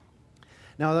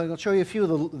 Now I'll show you a few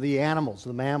of the animals,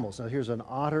 the mammals. Now here's an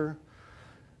otter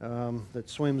that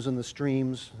swims in the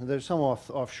streams. There's some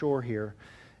offshore here.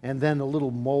 And then a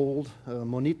little mold,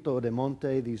 monito de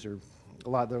monte. There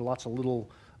are lots of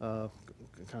little kind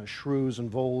of shrews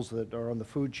and voles that are on the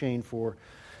food chain for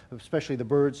especially the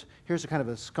birds. Here's a kind of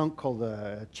a skunk called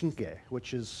the chinque,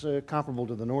 which is comparable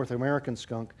to the North American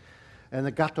skunk. And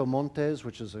the gato montes,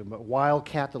 which is a wild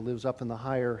cat that lives up in the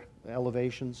higher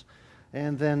elevations.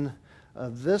 And then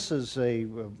this is a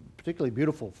particularly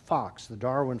beautiful fox, the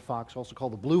Darwin fox, also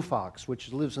called the blue fox,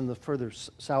 which lives in the further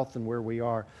south than where we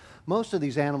are. Most of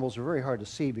these animals are very hard to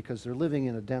see because they're living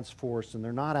in a dense forest and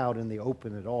they're not out in the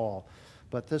open at all.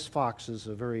 But this fox is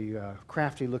a very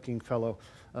crafty-looking fellow.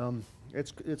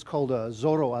 It's called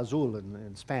Zorro Azul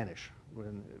in Spanish.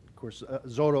 And of course,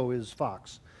 Zorro is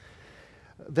fox.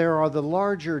 There are the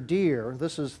larger deer.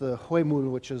 This is the huemul,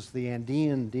 which is the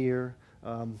Andean deer,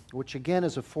 which again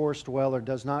is a forest dweller,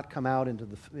 does not come out into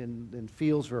in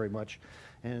fields very much,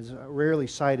 and is rarely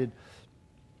sighted.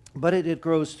 But it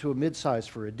grows to a mid-size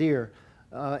for a deer.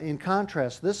 In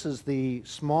contrast, this is the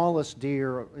smallest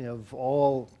deer of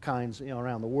all kinds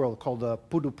around the world, called the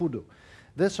pudu pudu.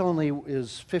 This only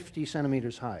is 50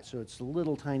 centimeters high, so it's a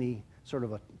little tiny sort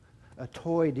of a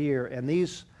toy deer, and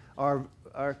these are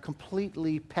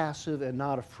completely passive and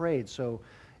not afraid. So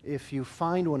if you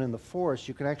find one in the forest,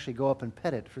 you can actually go up and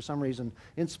pet it. For some reason,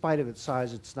 in spite of its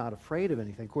size, it's not afraid of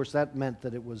anything. Of course, that meant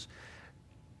that it was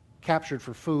captured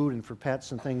for food and for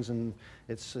pets and things, and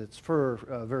its fur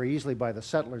very easily by the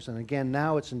settlers. And again,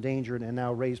 now it's endangered and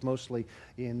now raised mostly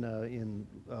in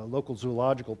local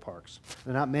zoological parks.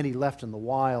 There are not many left in the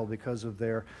wild because of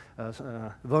their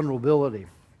vulnerability.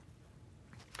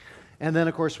 And then,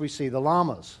 of course, we see the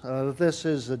llamas. This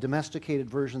is a domesticated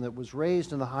version that was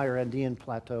raised in the higher Andean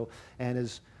plateau and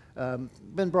has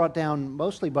been brought down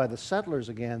mostly by the settlers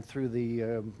again through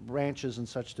the ranches and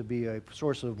such to be a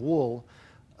source of wool.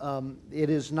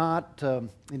 It is not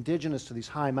indigenous to these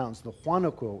high mountains. The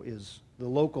Huánuco is the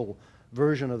local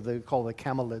version of called the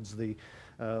camelids, the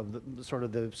sort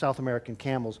of the South American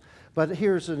camels. But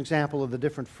here's an example of the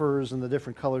different furs and the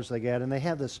different colors they get, and they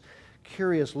have this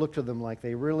curious look to them, like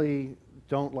they really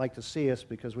don't like to see us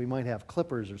because we might have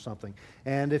clippers or something.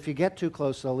 And if you get too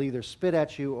close, they'll either spit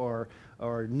at you or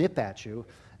nip at you.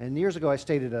 And years ago, I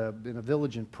stayed in a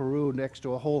village in Peru next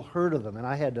to a whole herd of them, and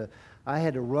I had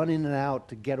to run in and out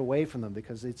to get away from them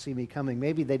because they'd see me coming.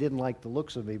 Maybe they didn't like the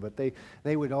looks of me, but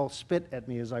they would all spit at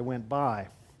me as I went by.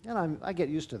 And I get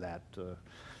used to that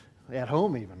at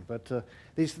home even. But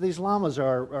these llamas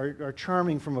are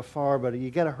charming from afar, but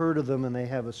you get a herd of them and they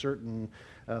have a certain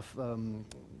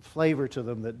flavor to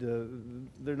them that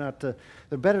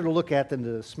they're better to look at than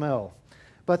to smell.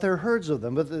 But there are herds of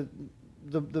them. But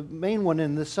the main one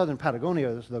in this southern Patagonia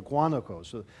is the guanacos.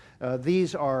 So,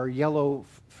 these are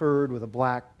yellow-furred with a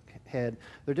black head.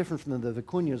 They're different from the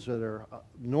vicuñas that are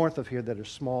north of here that are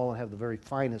small and have the very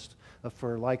finest of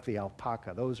fur, like the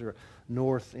alpaca. Those are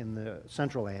north in the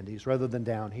central Andes rather than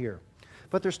down here.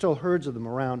 But there's still herds of them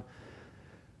around.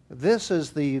 This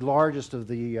is the largest of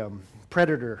the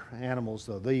predator animals,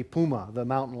 though, the puma, the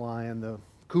mountain lion, the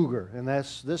cougar. And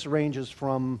this ranges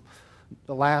from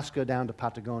Alaska down to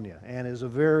Patagonia and is a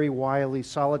very wily,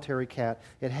 solitary cat.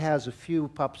 It has a few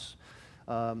pups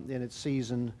in its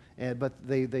season, but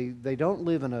they don't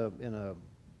live in a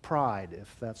pride,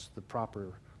 if that's the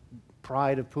proper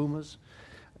pride of pumas.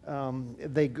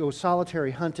 They go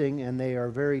solitary hunting, and they are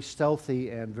very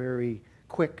stealthy and very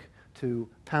quick to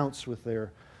pounce with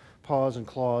their paws and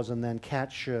claws and then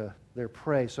catch their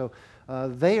prey. So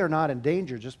they are not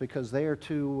endangered just because they are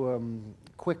too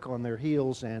quick on their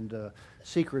heels and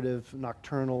secretive,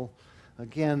 nocturnal.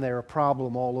 Again, they're a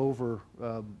problem all over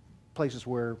places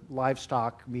where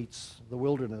livestock meets the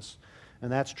wilderness, and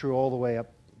that's true all the way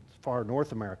up far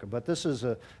North America. But this is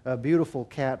a beautiful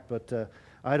cat, but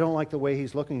I don't like the way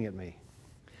he's looking at me.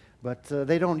 But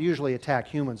they don't usually attack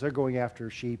humans. They're going after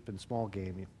sheep and small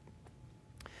game.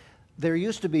 There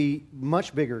used to be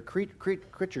much bigger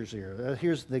creatures here.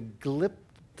 Here's the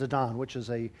Glyptodon, which is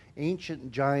an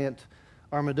ancient giant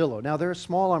armadillo. Now, there are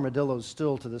small armadillos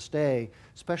still to this day,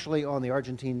 especially on the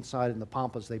Argentine side in the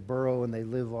Pampas. They burrow and they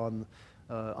live on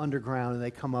underground, and they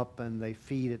come up and they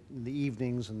feed it in the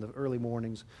evenings and the early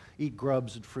mornings, eat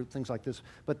grubs and fruit, things like this.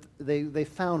 But they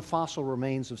found fossil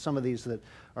remains of some of these that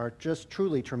are just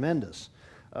truly tremendous.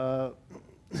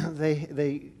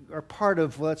 they are part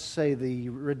of, let's say, the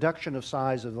reduction of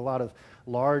size of a lot of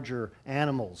larger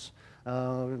animals.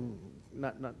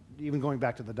 Not even going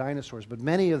back to the dinosaurs, but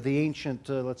many of the ancient,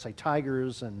 let's say,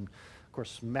 tigers and, of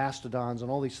course, mastodons and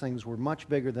all these things were much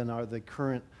bigger than the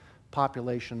current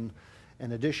population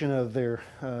and addition of their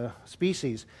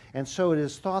species. And so it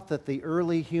is thought that the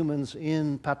early humans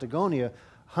in Patagonia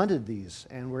hunted these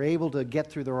and were able to get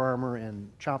through their armor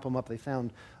and chop them up. They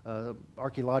found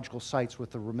archaeological sites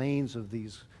with the remains of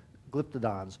these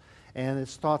glyptodons. And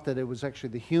it's thought that it was actually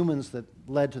the humans that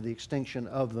led to the extinction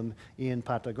of them in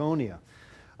Patagonia.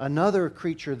 Another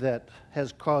creature that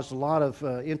has caused a lot of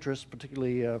interest,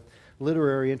 particularly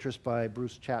literary interest by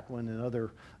Bruce Chatwin and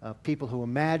other people who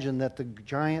imagine that the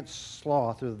giant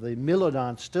sloth, or the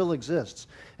Milodon, still exists.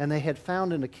 And they had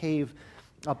found in a cave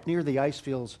up near the ice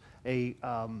fields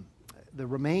the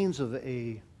remains of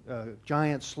a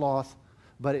giant sloth,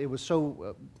 but it was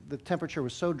so, the temperature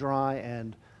was so dry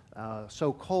and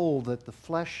so cold that the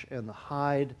flesh and the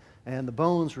hide and the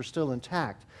bones were still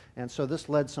intact. And so this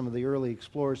led some of the early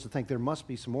explorers to think there must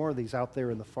be some more of these out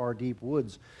there in the far deep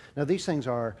woods. Now these things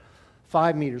are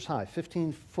 5 meters high,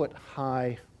 15-foot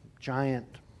high,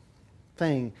 giant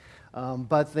thing.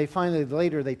 But they finally,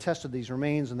 later, they tested these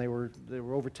remains, and they were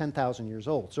over 10,000 years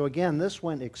old. So again, this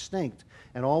went extinct,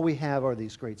 and all we have are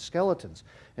these great skeletons.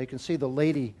 And you can see the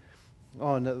lady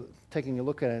taking a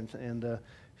look at it, and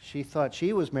she thought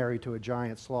she was married to a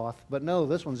giant sloth, but no,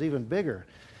 this one's even bigger.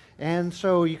 And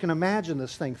so you can imagine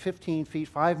this thing, 15 feet,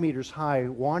 5 meters high,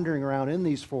 wandering around in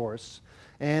these forests,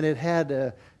 and it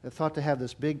had thought to have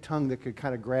this big tongue that could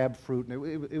kind of grab fruit.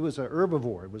 And it was an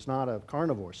herbivore. It was not a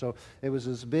carnivore. So it was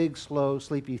this big, slow,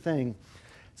 sleepy thing.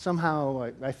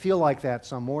 Somehow, I feel like that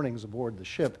some mornings aboard the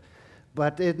ship,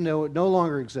 but it no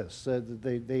longer exists.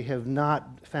 They have not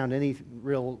found any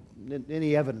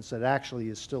evidence that it actually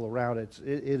is still around. It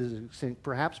is extinct,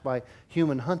 perhaps by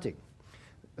human hunting.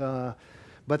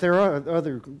 But there are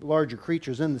other larger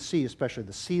creatures in the sea, especially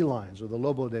the sea lions or the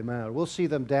lobo de mar. We'll see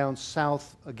them down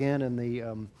south again in the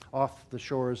off the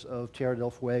shores of Tierra del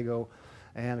Fuego,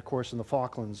 and of course in the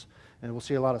Falklands. And we'll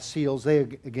see a lot of seals. They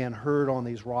again herd on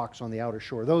these rocks on the outer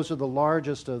shore. Those are the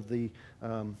largest of the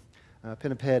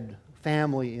pinniped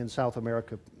family in South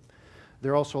America.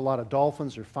 There are also a lot of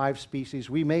dolphins. There are 5 species.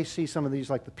 We may see some of these,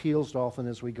 like the Peel's dolphin,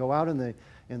 as we go out in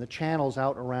the channels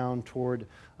out around toward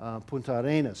Punta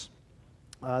Arenas.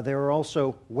 There are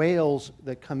also whales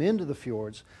that come into the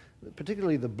fjords,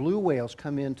 particularly the blue whales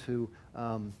come in to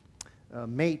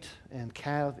mate and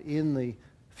calve in the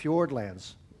fjord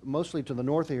lands, mostly to the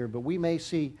north here, but we may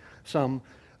see some.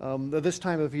 This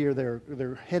time of year,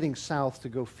 they're heading south to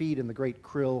go feed in the great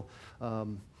krill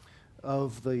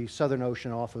of the Southern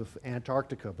Ocean off of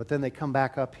Antarctica, but then they come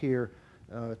back up here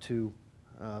to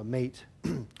mate.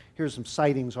 Here's some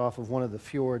sightings off of one of the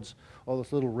fjords. All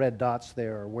those little red dots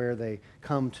there are where they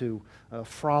come to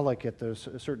frolic at a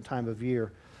certain time of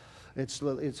year.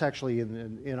 It's actually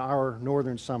in our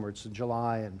northern summer. It's in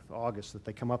July and August that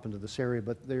they come up into this area,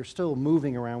 but they're still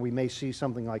moving around. We may see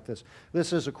something like this.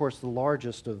 This is, of course, the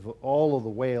largest of all of the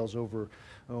whales, over,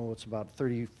 it's about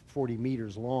 30, 40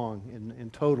 meters long in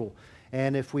total.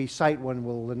 And if we sight one,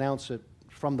 we'll announce it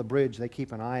from the bridge. They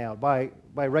keep an eye out. By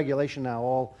regulation now,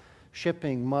 all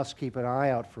shipping must keep an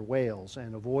eye out for whales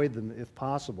and avoid them if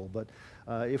possible. But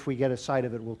if we get a sight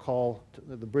of it,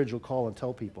 the bridge will call and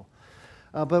tell people.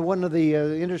 But one of the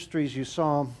industries you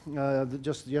saw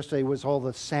just yesterday was all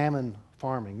the salmon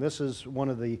farming. This is one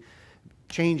of the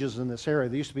changes in this area.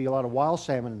 There used to be a lot of wild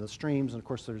salmon in the streams, and of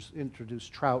course there's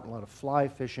introduced trout, and a lot of fly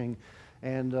fishing.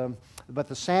 And, but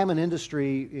the salmon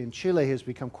industry in Chile has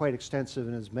become quite extensive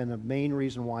and has been a main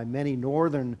reason why many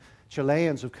northern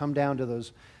Chileans have come down to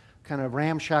those kind of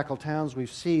ramshackle towns we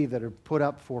see that are put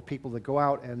up for people that go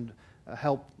out and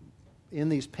help in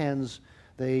these pens.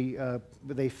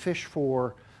 They fish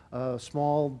for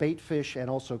small bait fish and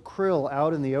also krill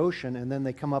out in the ocean, and then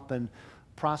they come up and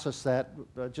process that.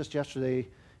 Just yesterday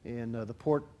in the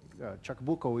port,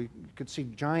 Chacabuco, we could see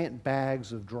giant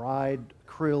bags of dried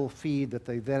krill feed that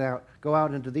they then go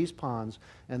out into these ponds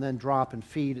and then drop and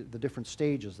feed at the different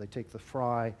stages. They take the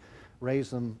fry, raise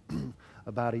them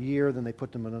about a year, then they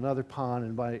put them in another pond,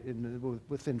 and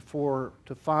within 4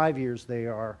 to 5 years they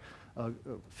are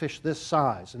fish this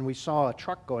size. And we saw a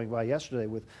truck going by yesterday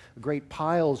with great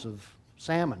piles of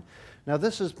salmon. Now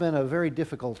this has been a very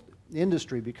difficult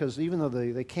industry because even though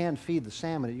they can feed the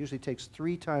salmon, it usually takes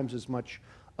 3 times as much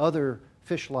other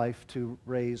fish life to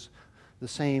raise the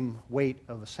same weight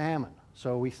of a salmon.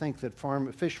 So we think that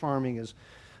fish farming is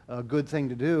a good thing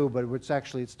to do, but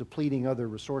it's depleting other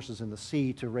resources in the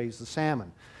sea to raise the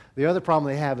salmon. The other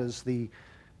problem they have is the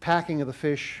packing of the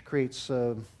fish creates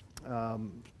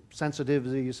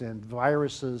sensitivities and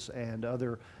viruses and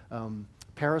other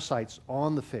parasites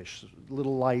on the fish,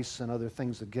 little lice and other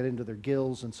things that get into their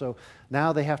gills. And so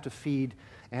now they have to feed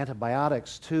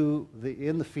antibiotics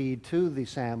in the feed to the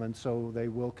salmon, so they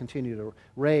will continue to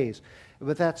raise.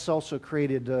 But that's also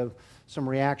created some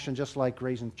reaction, just like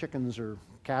raising chickens or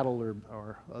cattle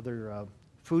or other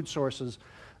food sources,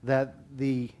 that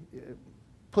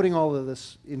putting all of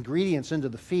this ingredients into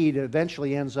the feed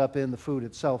eventually ends up in the food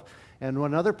itself. And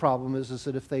one other problem is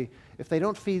that if they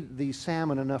don't feed the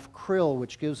salmon enough krill,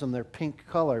 which gives them their pink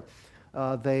color,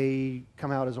 they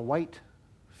come out as a white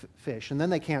fish, and then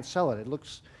they can't sell it.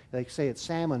 They say it's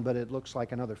salmon, but it looks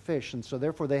like another fish, and so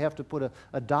therefore they have to put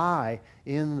a dye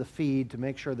in the feed to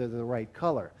make sure they're the right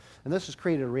color. And this has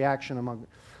created a reaction among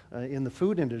in the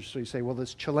food industry. Say, well,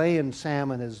 this Chilean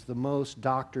salmon is the most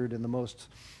doctored and the most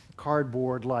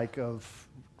cardboard-like of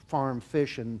farm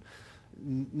fish, and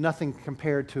nothing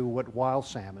compared to what wild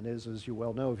salmon is, as you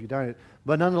well know if you've done it.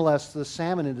 But nonetheless, the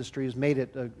salmon industry has made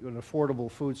it an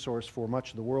affordable food source for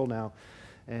much of the world now.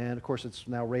 And of course, it's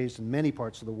now raised in many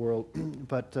parts of the world,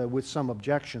 but with some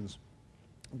objections.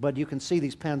 But you can see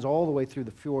these pens all the way through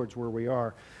the fjords where we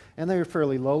are, and they're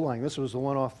fairly low-lying. This was the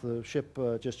one off the ship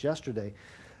just yesterday.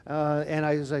 And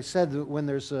as I said, when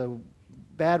there's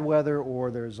bad weather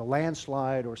or there's a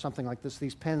landslide or something like this,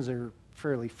 these pens are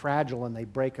fairly fragile and they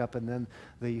break up, and then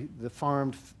the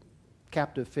farmed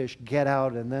captive fish get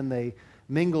out, and then they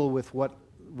mingle with what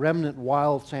remnant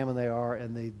wild salmon they are,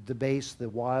 and they debase the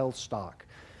wild stock.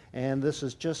 And this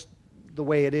is just the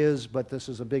way it is, but this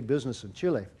is a big business in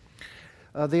Chile.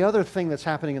 The other thing that's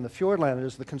happening in the Fjordland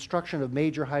is the construction of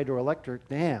major hydroelectric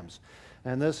dams.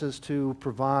 And this is to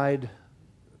provide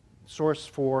source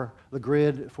for the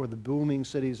grid for the booming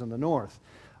cities in the north.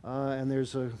 And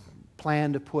there's a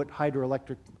plan to put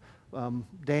hydroelectric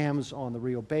dams on the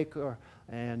Rio Baker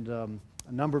and a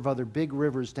number of other big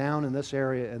rivers down in this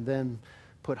area, and then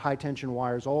put high-tension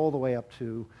wires all the way up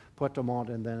to Puerto Montt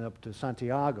and then up to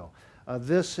Santiago.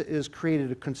 This has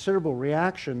created a considerable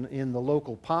reaction in the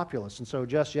local populace. And so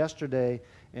just yesterday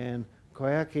in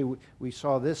Coyhaique, we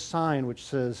saw this sign which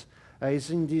says,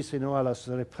 "Es indígena a las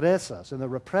represas." And the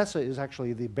represa is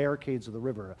actually the barricades of the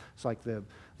river. It's like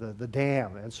the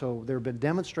dam. And so there have been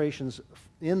demonstrations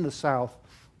in the south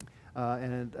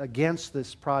and against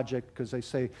this project, because they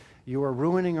say, you are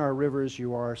ruining our rivers,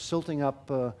 you are silting up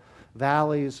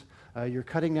valleys, you're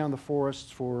cutting down the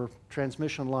forests for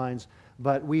transmission lines,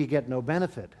 but we get no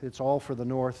benefit. It's all for the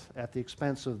north at the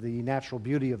expense of the natural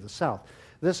beauty of the south.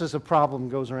 This is a problem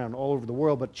that goes around all over the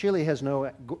world, but Chile has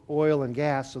no oil and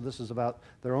gas, so this is about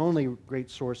their only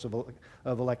great source of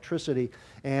electricity.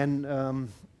 And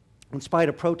in spite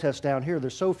of protests down here,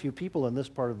 there's so few people in this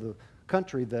part of the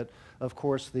country that, of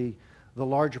course, the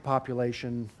larger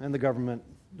population and the government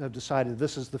have decided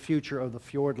this is the future of the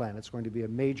Fjordland. It's going to be a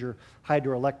major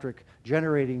hydroelectric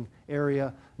generating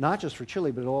area, not just for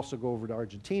Chile, but it'll also go over to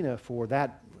Argentina for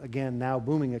that, again, now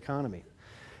booming economy.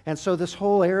 And so this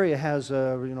whole area has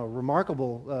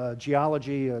remarkable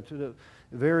geology,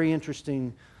 very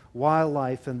interesting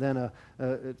wildlife, and then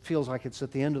it feels like it's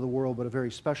at the end of the world, but a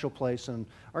very special place. And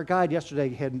our guide yesterday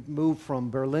had moved from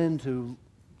Berlin to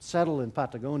settle in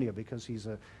Patagonia because he's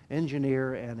an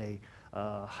engineer and a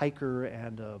hiker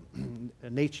and a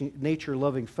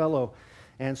nature-loving fellow,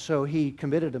 and so he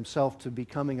committed himself to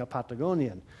becoming a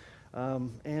Patagonian.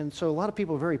 And so a lot of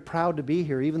people are very proud to be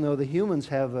here, even though the humans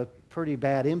have a pretty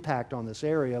bad impact on this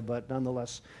area, but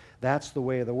nonetheless, that's the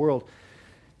way of the world,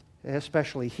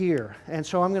 especially here. And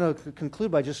so I'm going to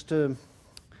conclude by just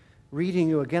reading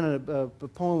you again a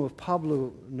poem of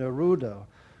Pablo Neruda,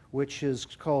 which is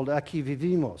called Aquí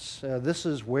Vivimos. This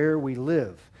is where we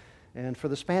live. And for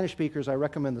the Spanish speakers, I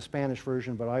recommend the Spanish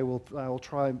version, but I will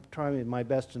try my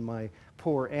best in my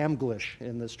poor Amglish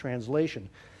in this translation.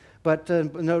 But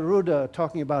Neruda,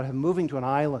 talking about him moving to an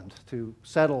island to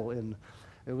settle in,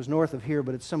 it was north of here,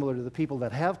 but it's similar to the people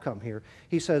that have come here.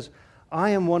 He says,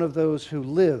 "I am one of those who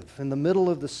live in the middle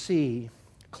of the sea,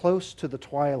 close to the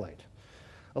twilight,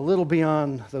 a little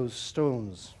beyond those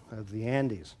stones of the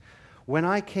Andes. When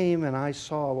I came and I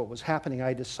saw what was happening,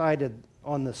 I decided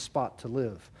on this spot to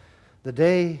live. The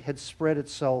day had spread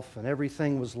itself, and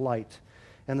everything was light,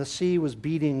 and the sea was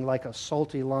beating like a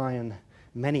salty lion,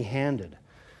 many-handed.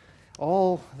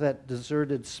 All that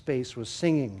deserted space was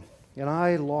singing, and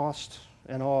I, lost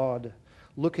and awed,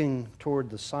 looking toward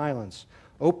the silence,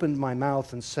 opened my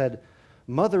mouth and said,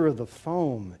 'Mother of the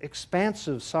foam,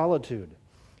 expansive solitude,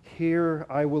 here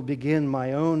I will begin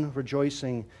my own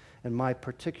rejoicing and my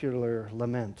particular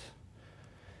lament.'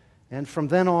 And from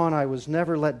then on, I was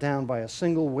never let down by a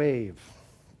single wave,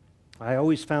 I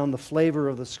always found the flavor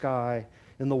of the sky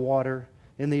in the water,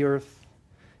 in the earth,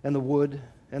 and the wood,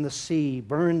 and the sea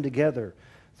burned together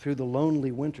through the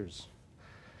lonely winters.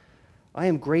 I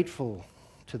am grateful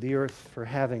to the earth for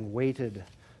having waited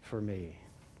for me.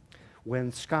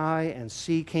 When sky and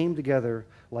sea came together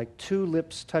like two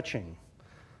lips touching,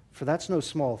 for that's no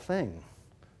small thing,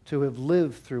 to have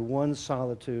lived through one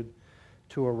solitude,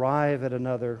 to arrive at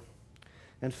another,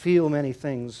 and feel many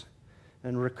things,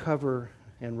 and recover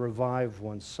and revive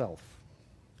oneself.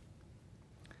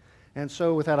 And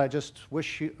so with that, I just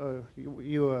wish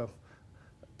you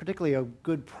particularly a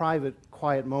good, private,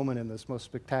 quiet moment in this most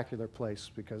spectacular place,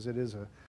 because it is a